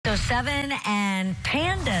6:07, and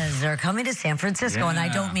pandas are coming to San Francisco, and I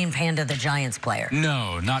don't mean Panda, the Giants player.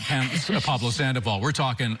 No, not Pablo Sandoval. We're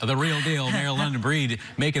talking the real deal. Mayor London Breed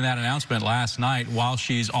making that announcement last night while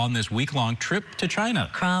she's on this week-long trip to China.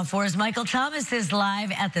 Crown 4's Michael Thomas is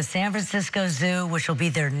live at the San Francisco Zoo, which will be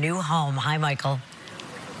their new home. Hi, Michael.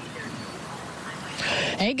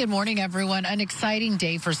 Hey, good morning, everyone. An exciting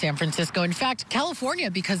day for San Francisco. In fact,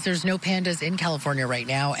 California, because there's no pandas in California right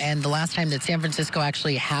now. And the last time that San Francisco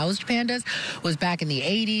actually housed pandas was back in the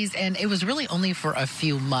 80s. And it was really only for a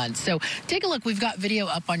few months. So take a look. We've got video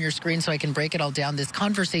up on your screen so I can break it all down. This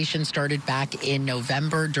conversation started back in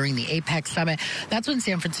November during the APEC summit. That's when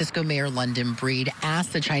San Francisco Mayor London Breed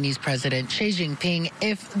asked the Chinese President Xi Jinping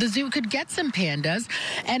if the zoo could get some pandas.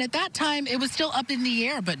 And at that time, it was still up in the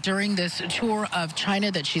air. But during this tour of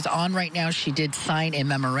China that she's on right now, she did sign a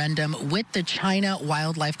memorandum with the China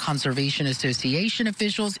Wildlife Conservation Association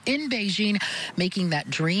officials in Beijing, making that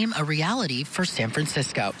dream a reality for San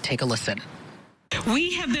Francisco. Take a listen.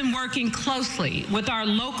 We have been working closely with our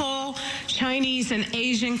local Chinese and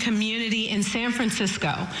Asian community in San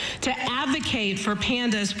Francisco to advocate for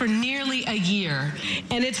pandas for nearly a year.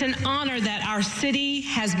 And it's an honor that our city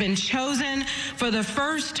has been chosen for the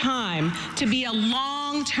first time to be a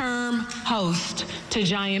long-term host to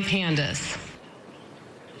giant pandas.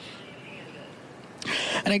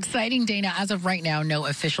 An exciting day. Now, as of right now, no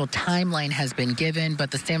official timeline has been given,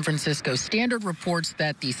 but the San Francisco Standard reports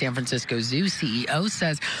that the San Francisco Zoo CEO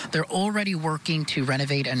says they're already working to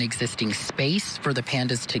renovate an existing space for the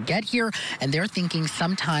pandas to get here, and they're thinking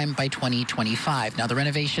sometime by 2025. Now, the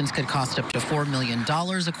renovations could cost up to $4 million,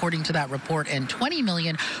 according to that report, and $20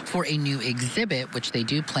 million for a new exhibit, which they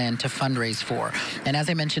do plan to fundraise for. And as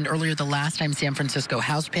I mentioned earlier, the last time San Francisco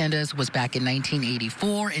housed pandas was back in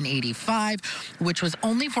 1984 and 85, which was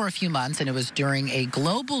only for a few months, and it was during a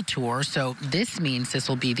global tour. So this means this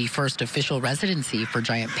will be the first official residency for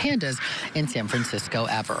giant pandas in San Francisco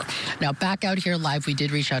ever. Now, back out here live, we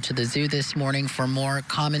did reach out to the zoo this morning for more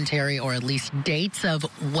commentary, or at least dates of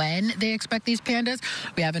when they expect these pandas.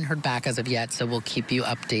 We haven't heard back as of yet, so we'll keep you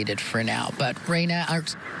updated for now. But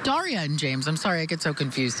Daria and James, I'm sorry I get so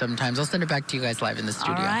confused sometimes. I'll send it back to you guys live in the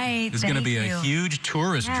studio. All right, It's going to be a huge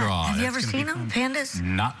tourist draw. Have you ever seen them, pandas?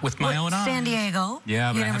 Not with my own eyes. San Diego?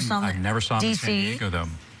 Yeah, but I never saw them in DC? San Diego, though.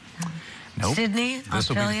 Nope. Sydney, This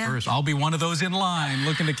will be the first. I'll be one of those in line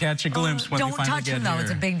looking to catch a glimpse when they finally get here. Don't touch them, though. It's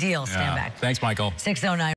a big deal. Stand back. Thanks, Michael. 6:09.